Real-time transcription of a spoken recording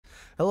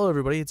Hello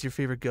everybody, it's your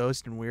favorite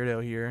ghost and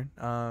weirdo here.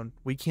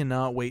 We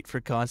cannot wait for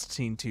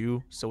Constantine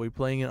 2, so we're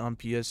playing it on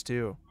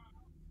PS2.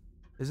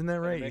 Isn't that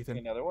right, making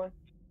Ethan? another one?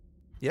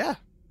 Yeah,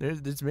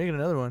 it's making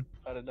another one.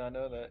 I did not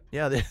know that.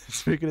 Yeah, they're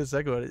making a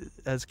second one. It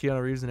has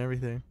Keanu Reeves and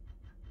everything.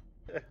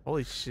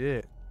 Holy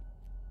shit.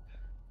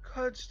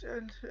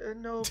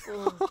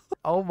 Constantinople.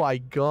 Oh my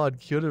god,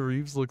 Keanu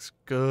Reeves looks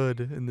good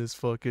in this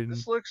fucking...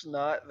 This looks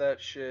not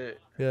that shit.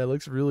 Yeah, it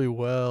looks really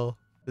well.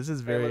 This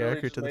is I very literally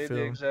accurate just to the made the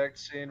film. exact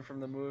scene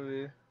from the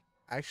movie.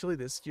 Actually,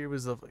 this year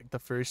was the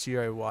first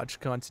year I watched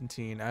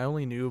Constantine. I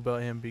only knew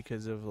about him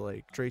because of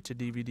like straight to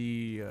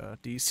DVD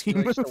DC I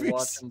used movies. to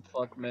watch him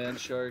fuck Man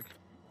Shark.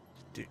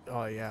 Dude,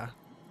 oh yeah.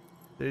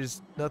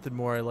 There's nothing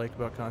more I like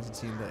about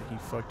Constantine that he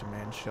fucked a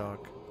man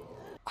shark.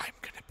 I'm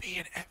gonna be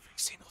in every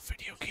single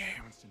video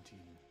game.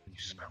 You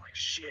smell like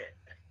shit.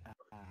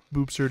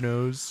 Boops her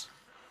nose.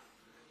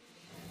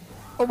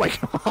 Oh my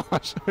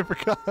gosh, I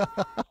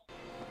forgot.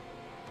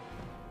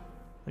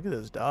 Look at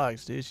those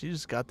dogs, dude. She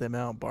just got them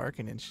out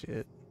barking and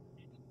shit.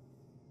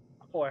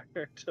 Why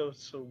are those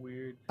so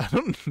weird? I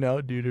don't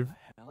know, dude.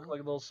 Look like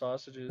little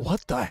sausages.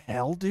 What the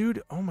hell,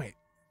 dude? Oh my...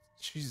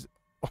 She's...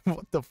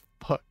 What the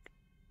fuck?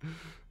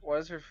 Why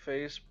is her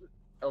face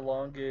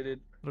elongated?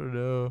 I don't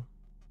know.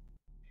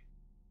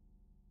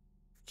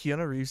 If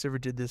Keanu Reeves ever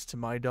did this to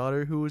my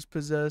daughter who was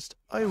possessed,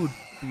 I would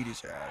beat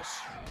his ass.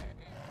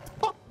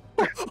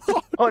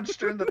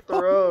 Punched her in the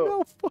throat.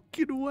 No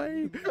fucking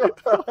way.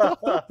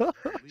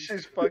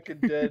 She's fucking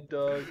dead,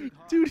 dog.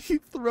 Dude, he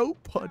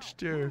throat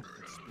punched her.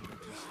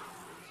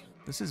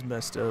 This is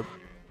messed up.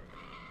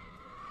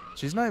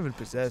 She's not even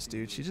possessed,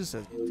 dude. She just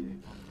has...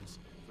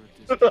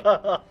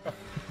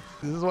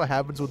 This is what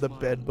happens when the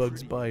bed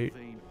bugs bite.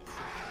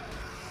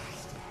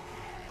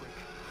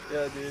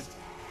 Yeah, dude.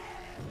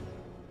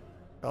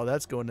 Oh,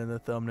 that's going in the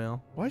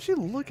thumbnail. Why is she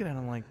looking at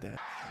him like that?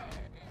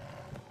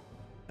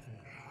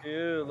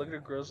 Ew, look at her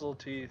gross little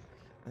teeth.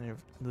 And her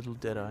little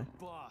dead eye.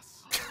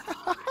 Boss.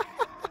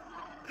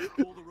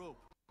 Pull the rope.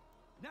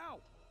 Now.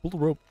 Pull the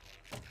rope.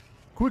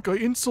 Quick, I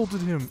insulted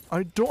him.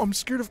 I'm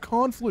scared of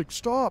conflict.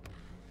 Stop.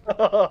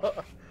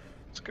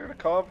 Scared of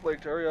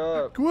conflict, hurry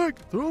up. Quick,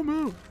 throw him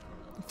out.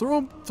 Throw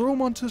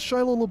him onto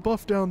Shiloh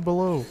LaBeouf down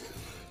below.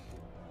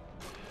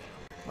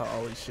 Oh,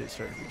 holy shit,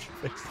 sorry.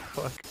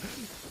 Fuck.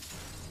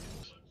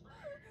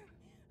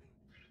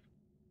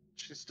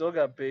 She's still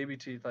got baby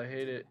teeth, I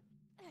hate it.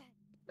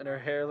 And her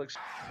hair looks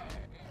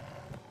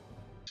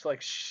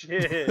like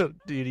shit.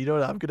 Dude, you know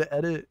what I'm gonna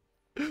edit?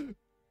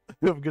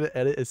 I'm gonna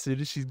edit as soon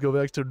as she go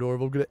back to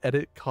normal. I'm gonna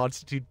edit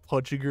Constantine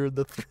punching her in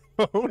the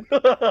throat.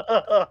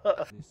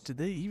 Did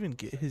they even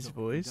get his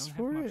voice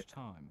for it?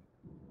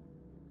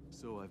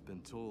 So I've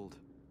been told.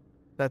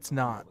 That's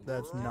not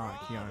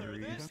Keanu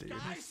Reeves, dude.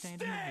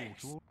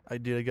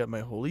 I got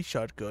my holy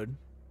shotgun.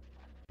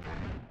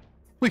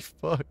 Holy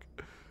fuck.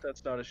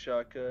 That's not a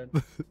shotgun.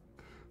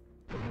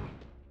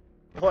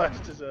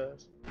 Blast his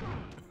ass.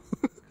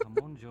 Come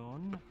on,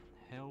 John.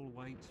 Hell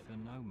waits for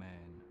no man.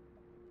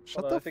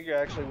 Shut I think you're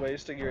actually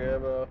wasting your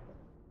ammo.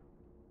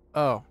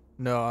 Oh,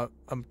 no,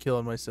 I'm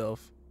killing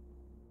myself.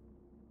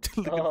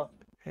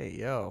 Hey,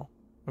 yo.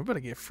 I'm about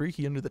to get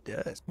freaky under the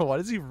desk. Why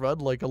does he run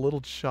like a little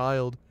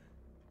child?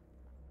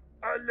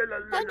 I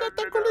got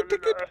the golden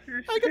ticket!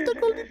 I got the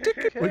golden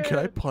ticket! Wait, can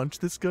I punch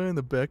this guy in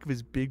the back of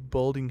his big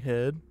balding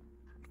head?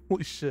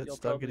 Holy shit, You'll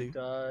stop probably getting...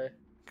 die.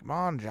 Come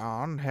on,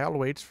 John. Hell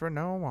waits for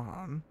no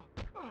one.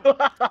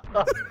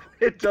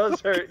 It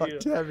does hurt God you.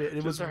 damn it.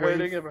 It was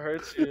hurting him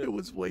hurts you. It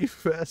was way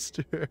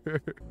faster.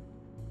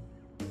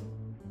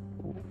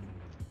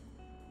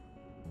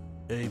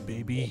 Hey,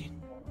 baby.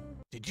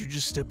 Did you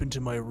just step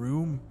into my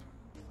room?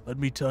 Let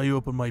me tie you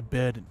up on my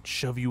bed and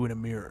shove you in a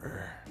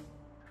mirror.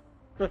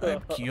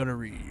 I'm Keanu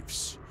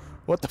Reeves.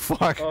 What the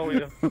fuck? Oh, we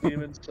have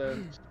demon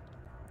sense.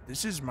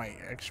 This is my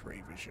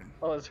X-ray vision.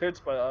 Oh, this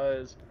hurts my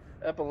eyes.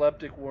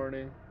 Epileptic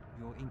warning.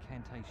 Your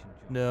incantation,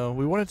 John. No,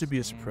 we want it to be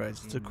a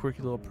surprise. It's a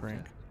quirky little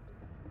prank.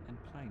 And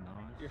play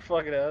nice. You're a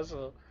fucking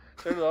asshole.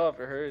 Turn it off,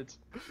 it hurts.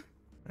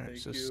 Alright,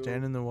 so Thank you.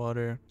 stand in the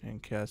water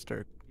and cast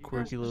our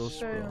quirky little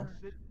spell.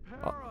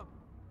 Oh.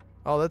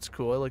 Oh, that's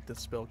cool. I like the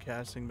spell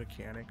casting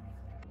mechanic.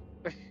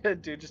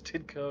 Dude just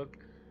did coke.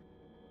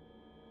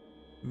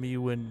 Me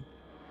when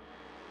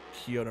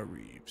Keanu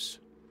Reeves.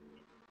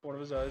 One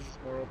of his eyes is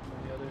more open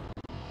than the other.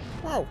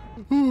 Wow.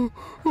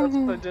 That's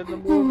what I did in the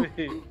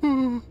movie.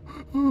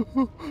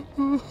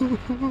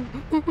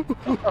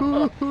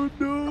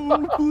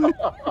 No,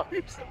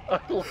 please. I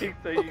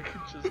like that you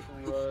can just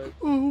run.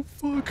 Oh,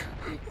 fuck.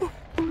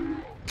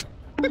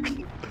 I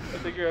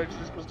think you're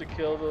actually supposed to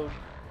kill them.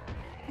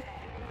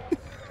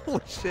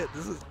 Holy shit,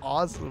 this is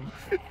awesome.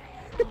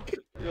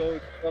 Yo,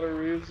 Keanu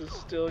Reeves has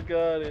still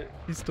got it.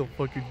 He still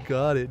fucking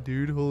got it,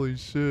 dude. Holy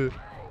shit.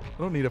 I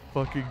don't need a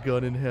fucking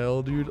gun in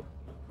hell, dude.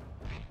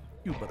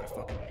 You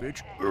motherfucking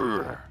bitch.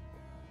 Urgh.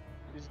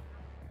 He's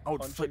I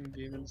would punching flip.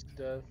 demons to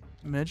death.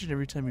 Imagine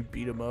every time you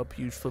beat him up,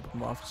 you'd flip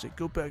him off and say,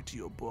 go back to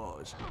your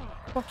boss.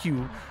 Fuck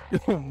you, you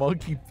little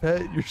monkey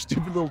pet, your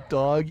stupid little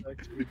dog.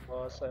 Back to your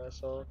boss,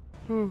 asshole.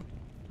 Oh,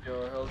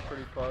 Yo, hell's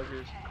pretty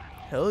poggers.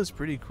 Hell is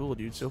pretty cool,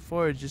 dude. So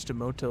far, it's just a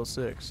Motel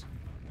 6.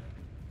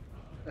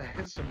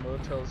 It's a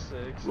Motel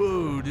 6.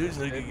 Whoa, there's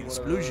like Maybe an one of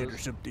explosion or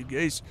those. something,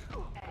 guys.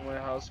 My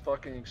house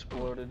fucking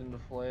exploded into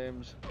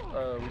flames.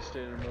 We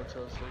stayed in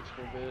Motel 6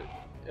 for a bit.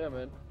 Yeah,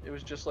 man. It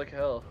was just like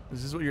hell.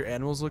 Is this what your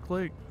animals look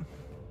like?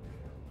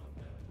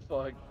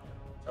 Fuck.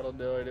 I don't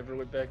know. I never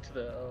went back to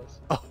the house.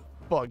 Oh,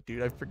 fuck,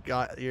 dude. I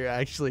forgot you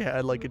actually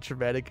had like a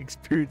traumatic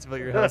experience about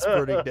your house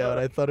burning down.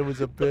 I thought it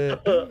was a bit.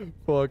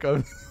 Fuck,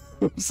 I'm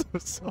so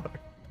sorry.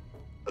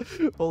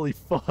 Holy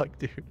fuck,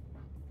 dude.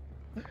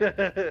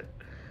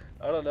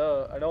 I don't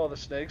know. I know all the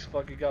snakes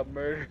fucking got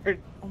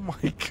murdered. Oh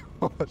my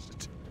gosh.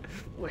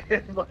 We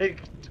had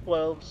like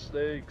 12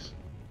 snakes.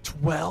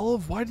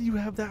 12? Why do you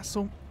have that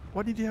so...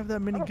 Why did you have that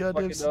many I don't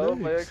goddamn fucking know.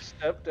 My snakes?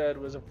 ex-stepdad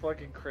was a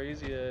fucking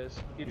crazy ass.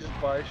 He just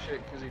buy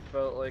shit because he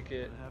felt like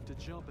it. I have to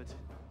jump it.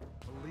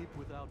 A leap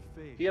without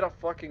faith. He had a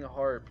fucking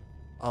harp.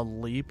 A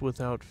leap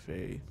without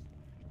faith.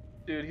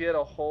 Dude, he had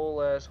a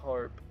whole ass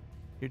harp.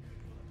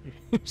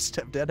 Your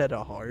stepdad had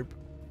a harp?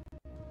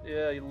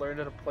 Yeah, he learned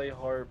how to play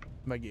harp.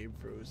 My game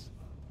froze.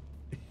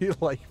 He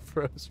like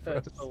froze.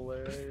 That's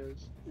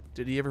hilarious.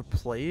 Did he ever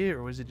play it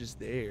or was it just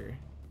there?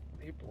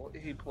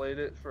 He played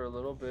it for a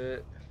little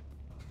bit.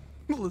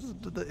 Listen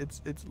to the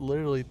it's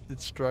literally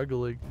it's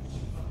struggling.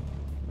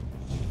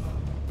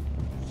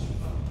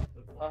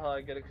 Haha,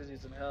 I get it because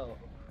he's in hell.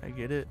 I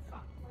get it.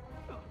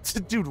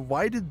 Dude,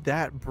 why did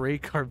that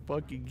break our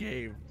fucking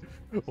game?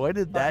 Why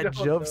did I that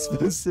don't jump know.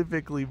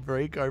 specifically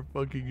break our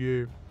fucking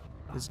game?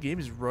 This game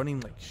is running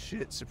like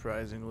shit,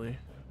 surprisingly.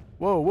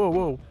 Whoa, whoa,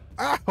 whoa.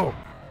 Ow!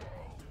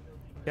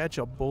 Catch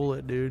a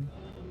bullet, dude.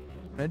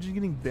 Imagine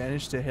getting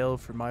banished to hell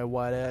for my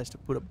white ass to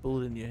put a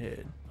bullet in your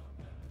head.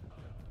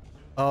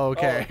 Oh,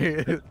 okay.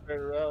 Oh, turn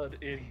around,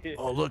 idiot.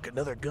 Oh, look,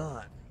 another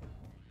gun.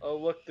 Oh,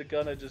 look, the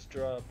gun I just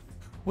dropped.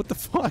 What the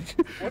fuck?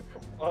 What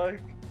the fuck?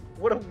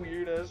 What a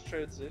weird ass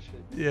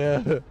transition.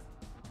 Yeah.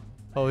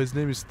 Oh, his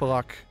name is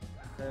Thlock.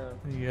 Yeah.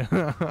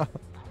 Yeah.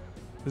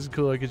 This is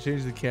cool. I can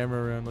change the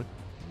camera around. Like,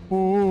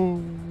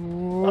 oh,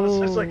 Oh, this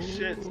looks like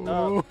shit.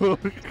 Stop.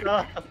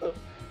 Stop.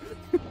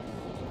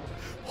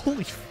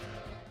 Holy.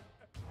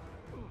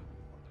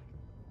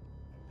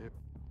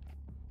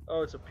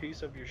 Oh, it's a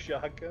piece of your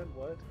shotgun?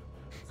 What?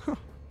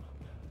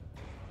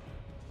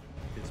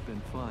 It's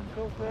been fun.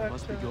 Go but I back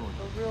must to be going.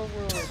 the real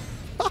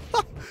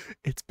world.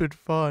 It's been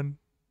fun.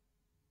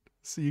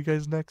 See you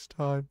guys next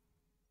time.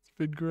 It's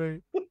been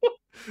great.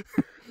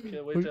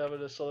 Can't wait to have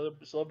a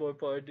slumber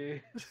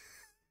party.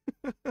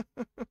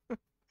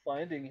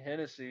 Finding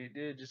Hennessy,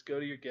 dude. Just go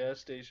to your gas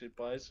station,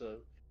 buy some.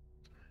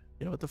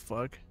 Yeah, what the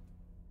fuck?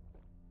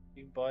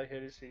 You can buy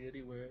Hennessy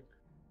anywhere.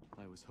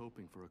 I was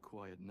hoping for a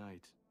quiet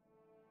night.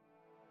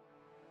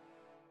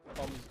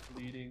 Thumb's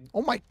bleeding.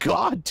 Oh my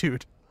god,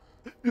 dude.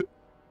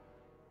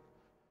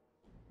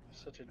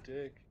 Such a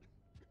dick.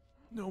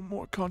 No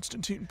more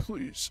Constantine,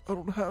 please. I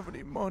don't have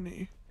any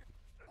money.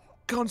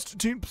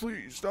 Constantine,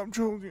 please. Stop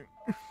joking.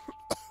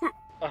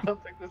 I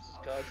don't think this is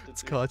Constantine.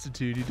 It's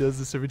Constantine. He does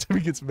this every time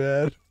he gets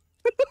mad.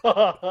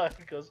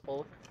 He goes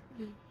Hulk.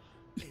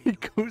 He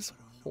goes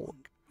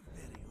Hulk.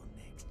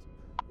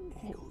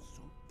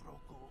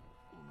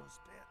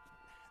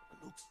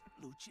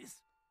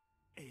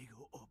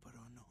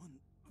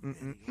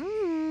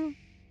 Mm-mm-mm.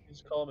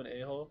 Just call him an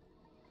a-hole.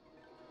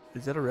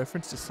 Is that a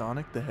reference to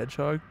Sonic the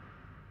Hedgehog?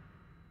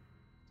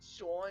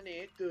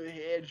 Sonic the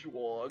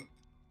Hedgehog.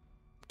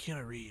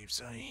 Keanu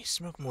Reeves, I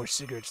smoke more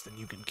cigarettes than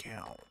you can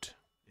count.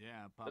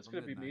 Yeah, Papa That's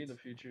gonna be me in the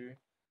future.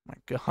 My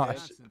gosh.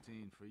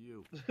 Constantine for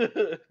you.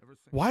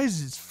 Why is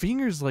his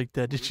fingers like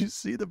that? Did you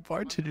see the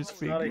bartender's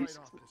It's not a, fingers?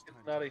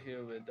 it's not a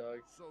human, dog.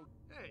 So,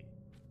 hey,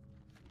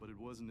 But it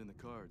wasn't in the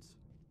cards.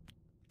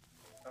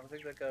 I don't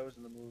think that guy was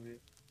in the movie.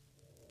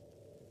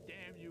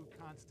 damn you,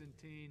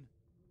 Constantine.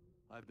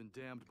 I've been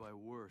damned by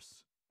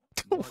worse.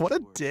 What a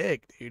Much worse.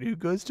 dick, dude. Who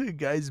goes to a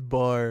guy's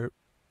bar?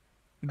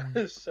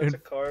 Sets a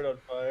card on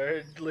fire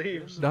and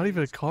leaves. Not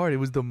even a card. It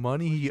was the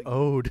money he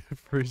owed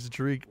for his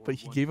drink, but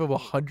he gave him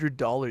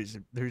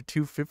 $100. There are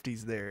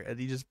 $250s there, and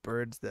he just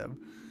burns them.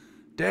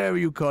 Damn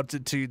you,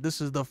 Constantine.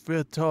 This is the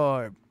 5th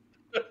time.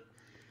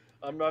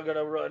 I'm not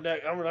gonna run.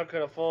 I'm not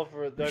gonna fall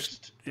for it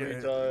next 3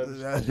 times.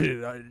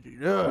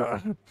 Yeah.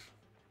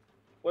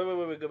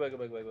 Wait, go back.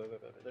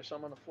 There's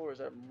something on the floor. Is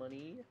that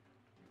money?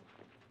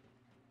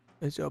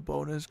 It's a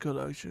bonus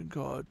collection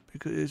card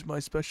because it's my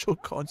special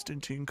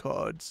Constantine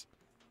cards.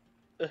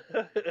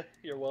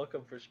 You're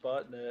welcome for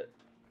spotting it.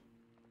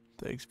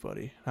 Thanks,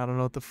 buddy. I don't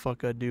know what the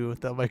fuck I'd do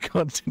without my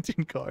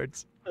Constantine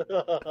cards.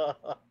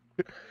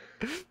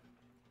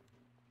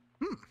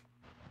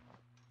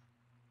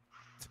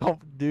 Oh,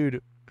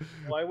 dude.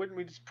 Why wouldn't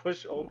we just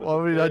push open? Why the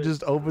would I fence?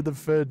 just open the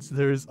fence?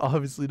 There's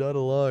obviously not a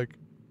lock.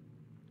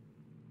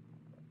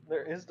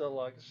 There is no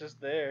lock. It's just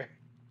there.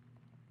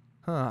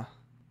 Huh.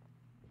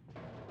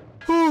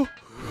 Oh,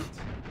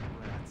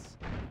 Rats.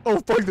 oh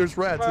fuck, there's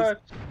rats.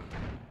 Rats!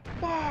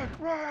 Fuck,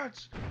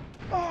 rats!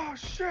 Oh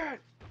shit!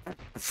 Oh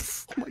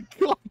my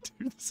god,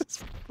 dude, this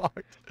is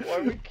fucked. Why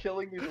are we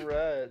killing these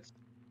rats?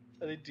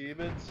 Are they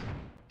demons?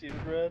 Demon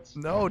rats?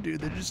 No,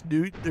 dude,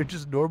 they're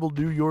just normal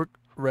New York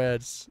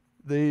rats.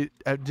 They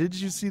did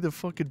you see the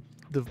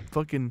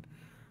fucking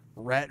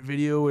rat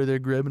video where they're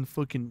grabbing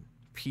fucking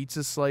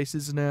pizza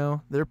slices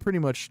now? They're pretty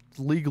much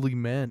legally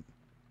meant.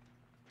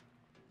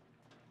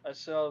 I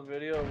saw a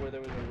video where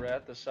there was a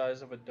rat the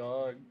size of a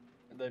dog,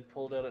 and they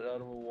pulled it out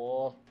of a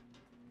wall.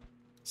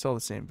 It's all the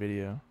same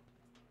video.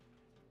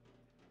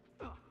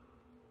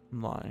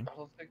 I'm lying. I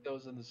don't think that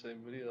was in the same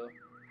video.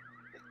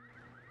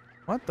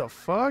 What the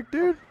fuck,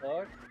 dude?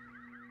 Fuck?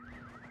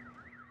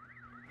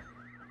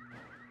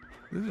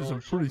 These are Oh, some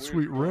shit, pretty weird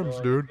sweet going rims,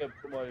 on. dude. I can't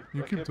put my, You I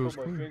keep can't those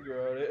put my clean.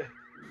 finger on it.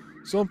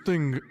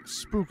 Something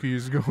spooky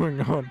is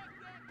going on.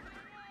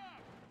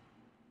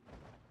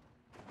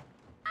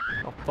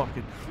 Oh,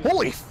 fucking.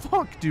 Holy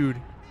fuck, dude!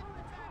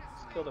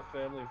 It's killed a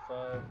family of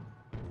 5.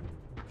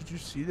 Did you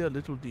see that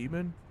little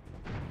demon?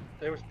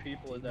 There was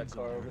people in that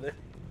car over there.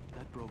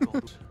 That broke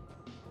all.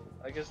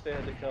 I guess they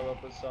had to come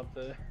up with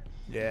something.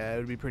 Yeah, it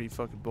would be pretty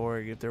fucking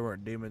boring if there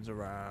weren't demons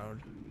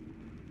around.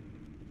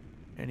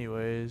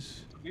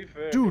 Anyways. To be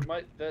fair, Dude.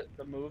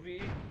 the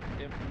movie,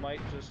 it might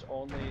just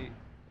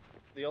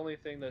the only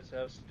thing that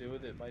has to do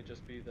with it might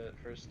just be that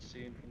first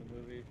scene from the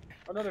movie.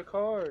 Another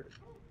card!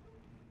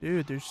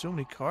 Dude, there's so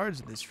many cards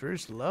in this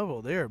first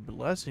level. They are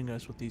blessing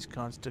us with these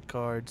constant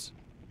cards.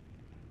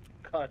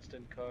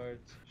 Constant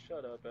cards.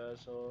 Shut up,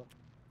 asshole.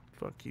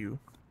 Fuck you.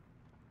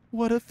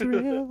 What a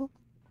thrill.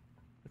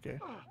 Okay.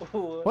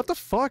 What the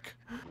fuck?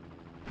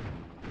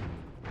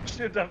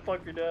 Shoot that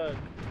fucker down.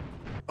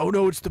 Oh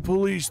no, it's the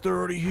police. They're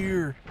already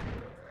here.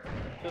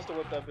 Pistol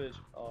whip that bitch.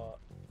 Aw.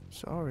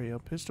 Sorry, I'll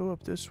pistol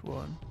up this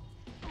one.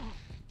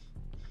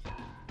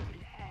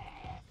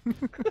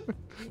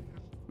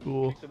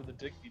 Cool. Kicked him in the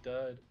dick, he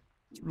died.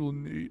 It's real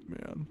neat,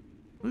 man.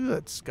 Look at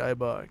that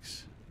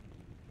skybox.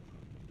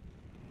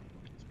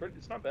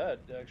 It's not bad,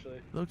 actually.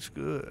 Looks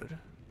good.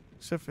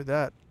 Except for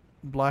that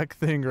black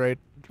thing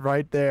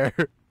right there.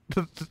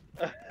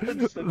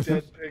 Just a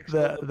dead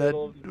pixel in the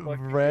middle of the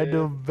fucking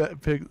random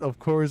pic. Of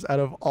course, out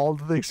of all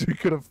the things we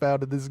could have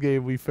found in this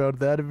game, we found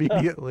that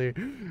immediately.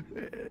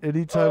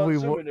 Anytime we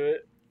zoom want, into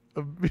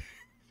it.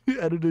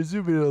 editor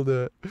zoom in on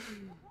that.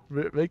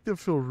 Make them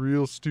feel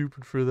real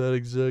stupid for that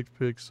exact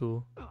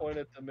pixel. Point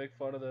it to make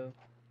fun of them.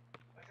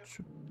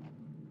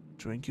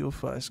 Drink your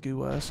fasky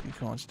wasky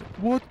constant.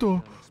 What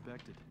the?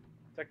 Unexpected.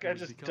 That guy It was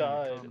just becoming a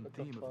died. common What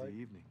the theme of fuck? the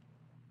evening.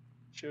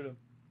 Shoot him.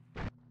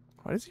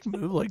 Why does he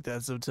move like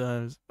that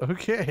sometimes?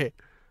 Okay.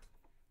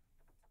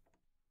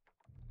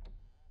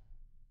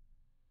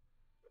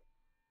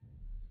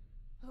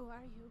 Who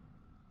are you?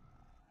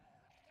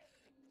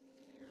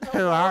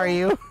 Who are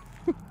you?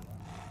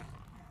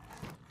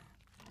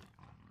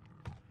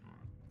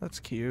 That's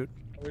cute.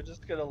 We're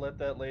just gonna let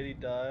that lady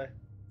die.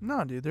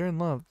 No, dude, they're in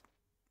love.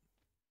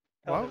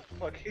 Why? Oh,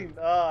 fucking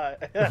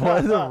not.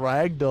 Why the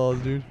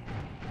ragdolls, dude?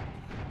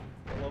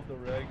 I love the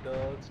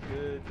ragdoll. It's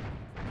good.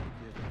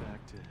 Get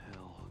back to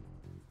hell.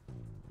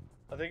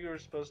 I think we were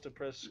supposed to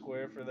press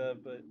square for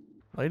that, but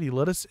Lady,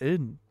 let us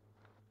in.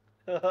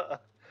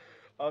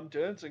 I'm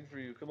dancing for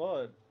you. Come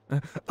on.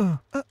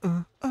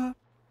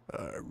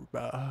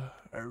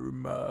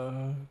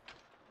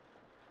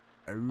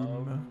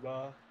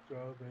 Aruba,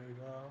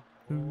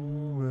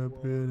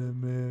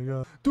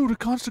 Jamaica. Dude, a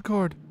constant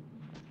card.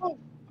 Oh.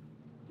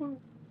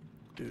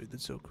 Dude,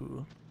 that's so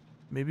cool.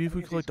 Maybe if I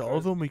we think collect these all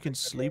of cards them, we are can pretty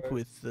sleep rare.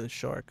 with the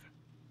shark.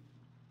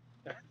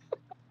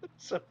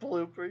 It's a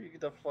blooper. You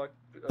get the fuck.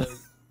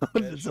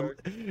 It's,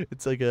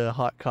 it's like a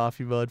hot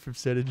coffee mod from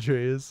San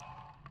Andreas.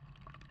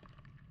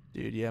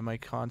 Dude, yeah, my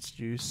const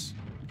juice.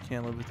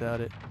 Can't live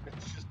without it.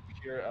 It's just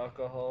pure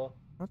alcohol.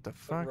 What the Like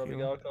fuck? rubbing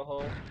yo?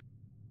 alcohol.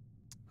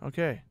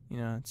 Okay, you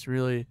know, it's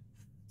very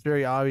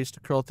obvious to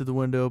crawl through the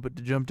window, but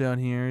to jump down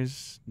here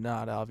is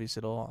not obvious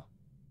at all.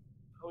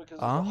 Oh, because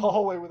it's a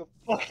hallway with a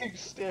fucking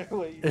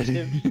stairway. You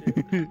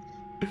dipshit.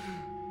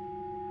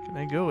 Can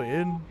I go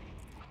in?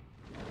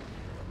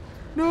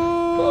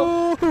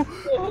 No!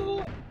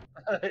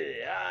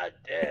 Yeah,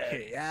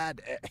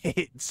 dead.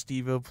 Yeah,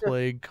 Steve-O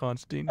playing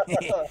Constantine.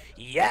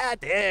 Yeah,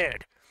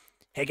 dude.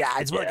 Hey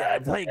guys, welcome.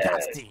 I'm playing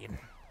Constantine.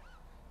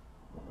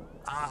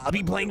 I'll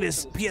be playing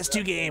this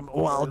PS2 game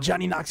while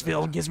Johnny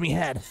Knoxville gives me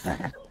head.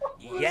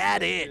 Yeah,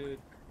 dude.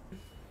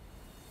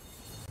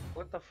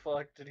 What the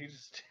fuck did he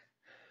just?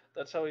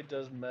 That's how he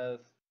does meth.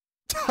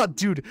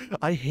 Dude,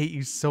 I hate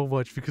you so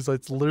much because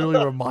that's literally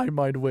where my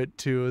mind went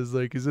to. Is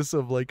like, is this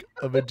a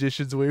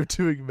magician's way of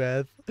doing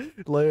math?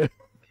 Like,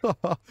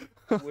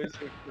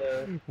 Wizard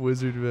meth.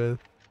 wizard math.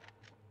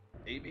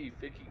 Maybe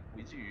fucking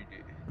wizard.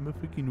 I'm a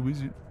freaking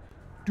wizard.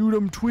 Dude,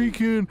 I'm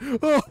tweaking.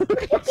 Oh,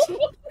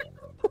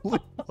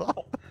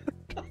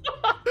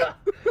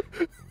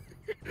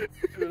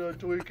 Dude, I'm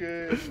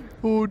tweaking.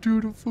 oh,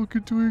 dude, I'm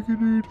fucking tweaking,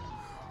 dude.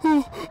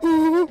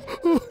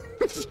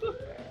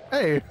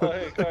 Hey. Oh,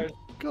 hey, guys.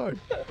 God.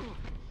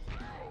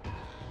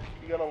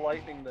 You gotta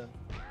lightning them.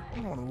 I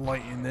don't want to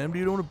lighten them,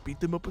 dude. I want to beat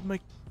them up with my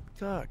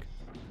cock.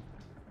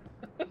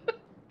 I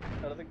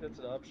don't think that's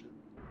an option.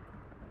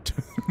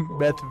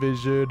 Meth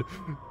vision.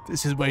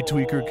 This is my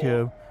tweaker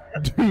cam.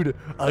 Dude,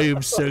 I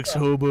am sex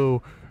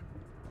hobo.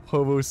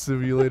 Hobo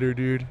simulator,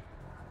 dude.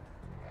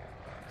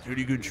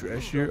 Pretty good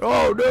trash here.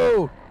 Oh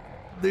no!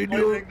 They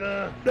do.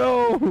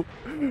 No!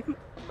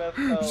 Meth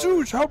power.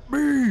 Zeus, help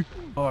me!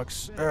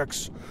 X.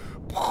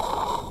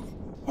 Can't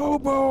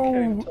Hobo!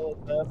 even tell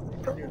it's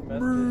happening. You're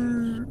meth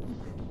vision.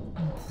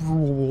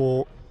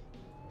 Bro.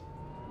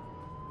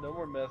 No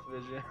more meth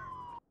vision.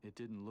 It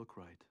didn't look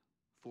right.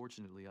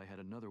 Fortunately, I had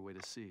another way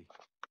to see.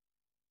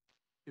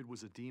 It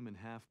was a demon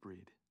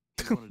half-breed.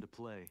 He wanted to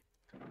play.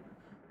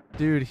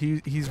 Dude,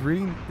 he's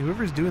reading.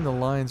 Whoever's doing the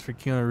lines for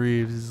Keanu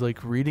Reeves is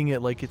like reading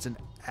it like it's an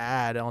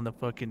ad on the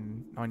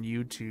fucking on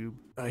YouTube.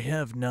 I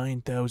have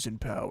 9,000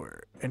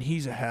 power, and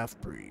he's a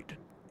half-breed.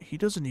 He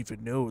doesn't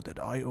even know that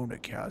I own a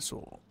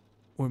castle,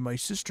 where my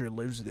sister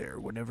lives there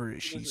whenever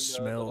she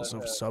doesn't know that smells I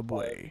of have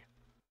Subway.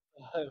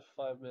 I have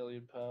 5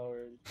 million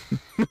power.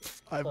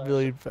 5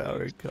 million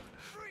power.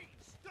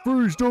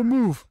 Freeze! Don't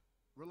move.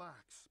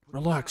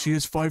 Relax. He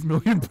has 5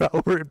 million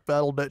power at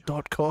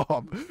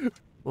BattleNet.com.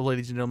 Well,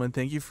 ladies and gentlemen,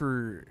 thank you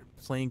for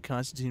playing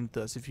Constantine with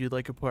us. If you'd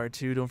like a part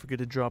 2, don't forget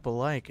to drop a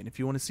like. And if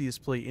you want to see us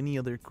play any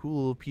other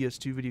cool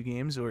PS2 video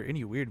games or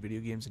any weird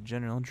video games in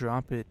general,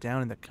 drop it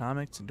down in the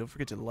comments. And don't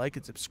forget to like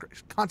and subscribe.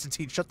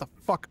 Constantine, shut the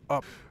fuck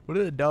up. What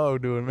is the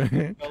dog doing,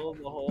 man? Fell in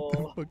the What hole.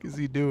 the fuck is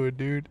he doing,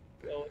 dude?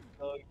 What's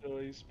the dog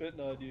doing? He's spitting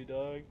on you,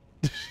 dog.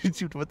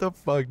 Dude, what the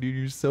fuck,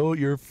 dude?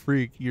 You're a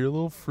freak. You're a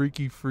little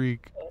freaky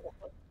freak.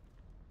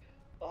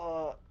 I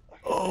got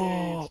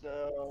AIDS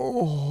now.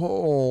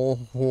 Oh.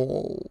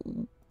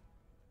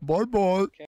 Bye-bye.